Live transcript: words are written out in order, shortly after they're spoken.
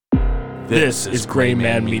This is Gray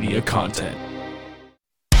Man Media content.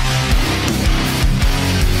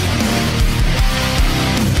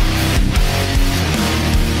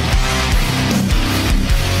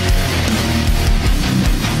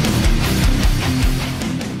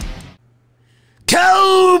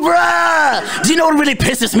 Cobra! Do you know what really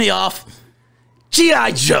pisses me off?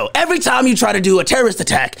 G.I. Joe. Every time you try to do a terrorist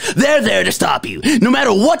attack, they're there to stop you. No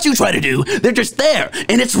matter what you try to do, they're just there.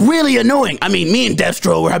 And it's really annoying. I mean, me and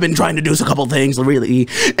Destro have been trying to do a couple things, really,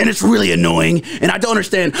 and it's really annoying. And I don't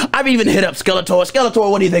understand. I've even hit up Skeletor.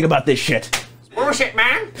 Skeletor, what do you think about this shit? Bullshit,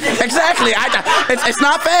 man. Exactly. It's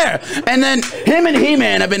not fair. And then him and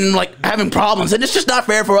He-Man have been like having problems, and it's just not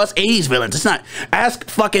fair for us 80s villains. It's not. Ask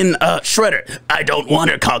fucking Shredder. I don't want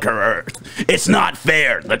to conquer Earth. It's not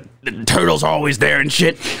fair. The turtles are always there and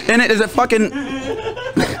shit. And it is a fucking.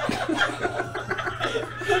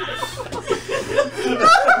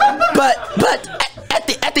 but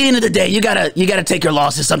at the end of the day, you gotta take your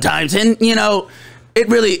losses sometimes, and you know, it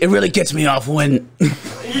really gets me off when.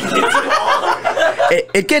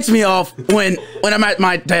 It gets me off when I'm at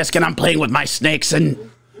my desk and I'm playing with my snakes and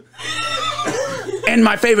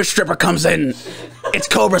my favorite stripper comes in. It's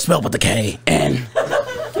Cobra spelled with a K, and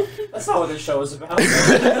that's not what this show is about.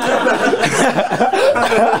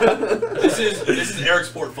 This is Eric's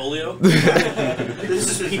portfolio.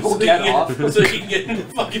 This is people get off so he can get into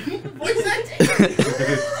fucking voice acting.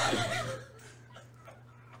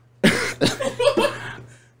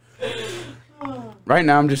 right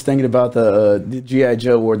now I'm just thinking about the G.I.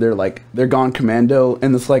 Joe where they're gone commando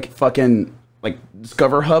and this like fucking like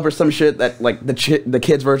Discover Hub or some shit that like the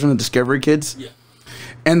kids version of Discovery Kids. Yeah.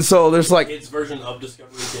 And so there's like kids version of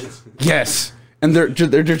Discovery Kids. Yes, and they're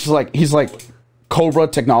just like he's like Cobra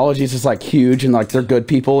Technologies is like huge and like they're good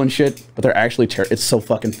people and shit, but they're actually it's so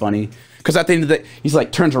fucking funny because at the end of the day he's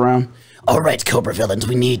like turns around. All right, Cobra villains,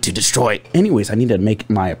 we need to destroy. Anyways, I need to make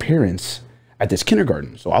my appearance at this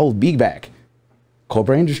kindergarten, so I will be back.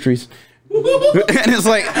 Cobra Industries. And it's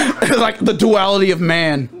like the duality of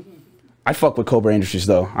man. I'd fuck with Cobra Industries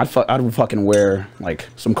though. I'd fucking wear like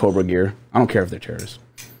some Cobra gear. I don't care if they're terrorists.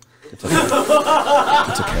 It's okay.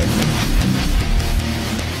 It's okay.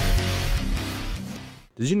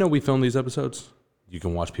 Did you know we film these episodes? You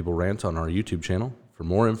can watch people rant on our YouTube channel. For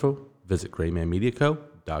more info, visit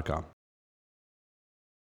GrayManMediaCo.com.